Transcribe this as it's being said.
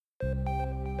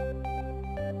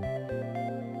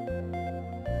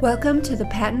Welcome to the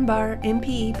Patent Bar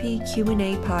MPEP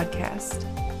Q&A podcast.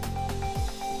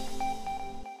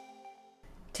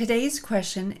 Today's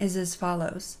question is as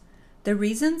follows. The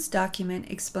reasons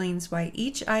document explains why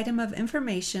each item of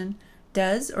information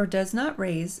does or does not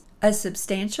raise a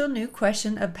substantial new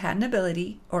question of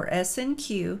patentability, or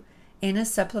SNQ, in a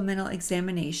supplemental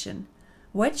examination.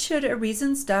 What should a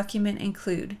reasons document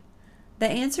include? The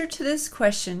answer to this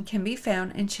question can be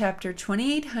found in Chapter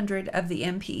 2800 of the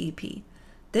MPEP.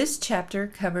 This chapter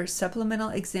covers supplemental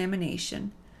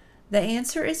examination. The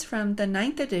answer is from the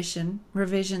 9th edition,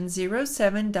 revision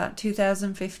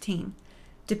 07.2015.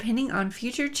 Depending on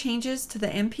future changes to the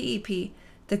MPEP,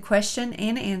 the question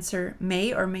and answer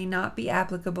may or may not be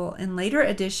applicable in later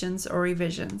editions or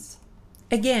revisions.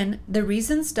 Again, the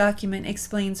reasons document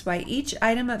explains why each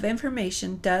item of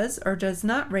information does or does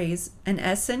not raise an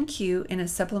SNQ in a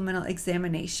supplemental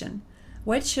examination.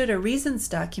 What should a reasons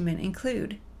document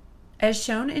include? As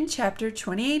shown in Chapter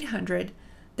 2800,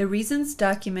 the reasons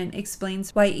document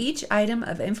explains why each item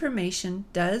of information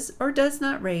does or does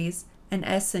not raise an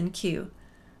SNQ.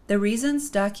 The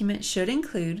reasons document should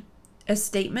include a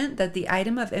statement that the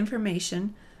item of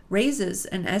information raises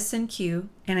an SNQ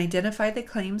and identify the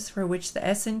claims for which the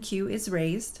SNQ is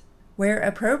raised. Where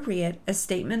appropriate, a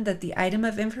statement that the item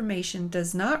of information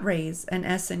does not raise an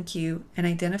SNQ and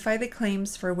identify the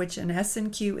claims for which an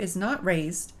SNQ is not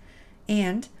raised,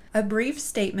 and a brief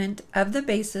statement of the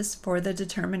basis for the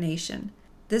determination.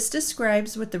 This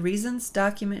describes what the reasons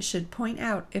document should point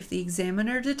out if the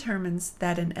examiner determines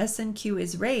that an SNQ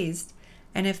is raised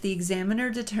and if the examiner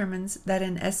determines that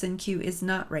an SNQ is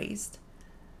not raised.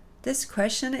 This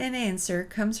question and answer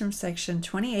comes from Section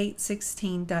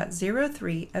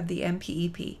 2816.03 of the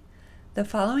MPEP. The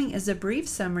following is a brief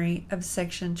summary of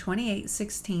Section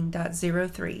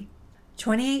 2816.03.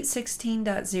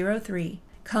 2816.03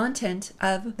 Content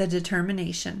of the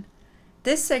determination.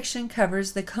 This section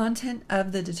covers the content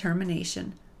of the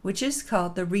determination, which is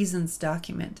called the reasons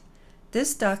document.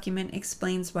 This document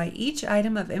explains why each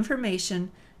item of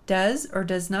information does or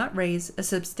does not raise a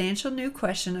substantial new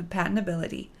question of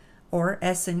patentability, or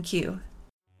SNQ.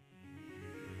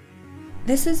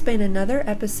 This has been another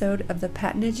episode of the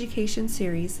Patent Education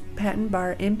Series Patent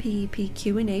Bar MPEP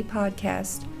Q&A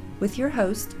podcast with your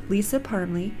host, Lisa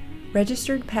Parmley,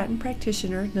 Registered Patent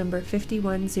Practitioner number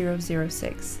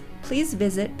 51006. Please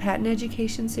visit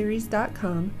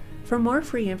patenteducationseries.com for more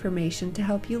free information to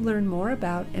help you learn more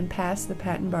about and pass the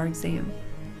Patent Bar exam.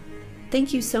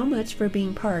 Thank you so much for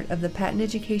being part of the Patent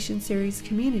Education Series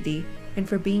community and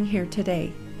for being here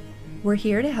today. We're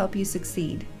here to help you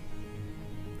succeed.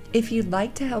 If you'd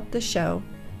like to help the show,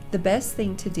 the best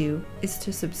thing to do is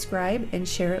to subscribe and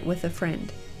share it with a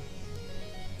friend.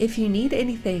 If you need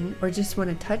anything or just want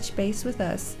to touch base with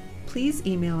us, please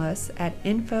email us at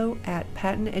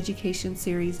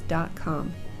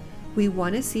info@patenteducationseries.com. We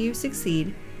want to see you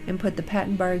succeed and put the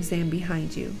Patent Bar exam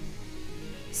behind you.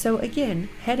 So again,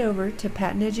 head over to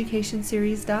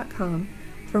patenteducationseries.com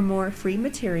for more free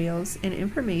materials and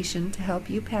information to help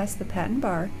you pass the Patent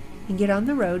Bar and get on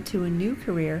the road to a new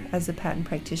career as a patent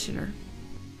practitioner.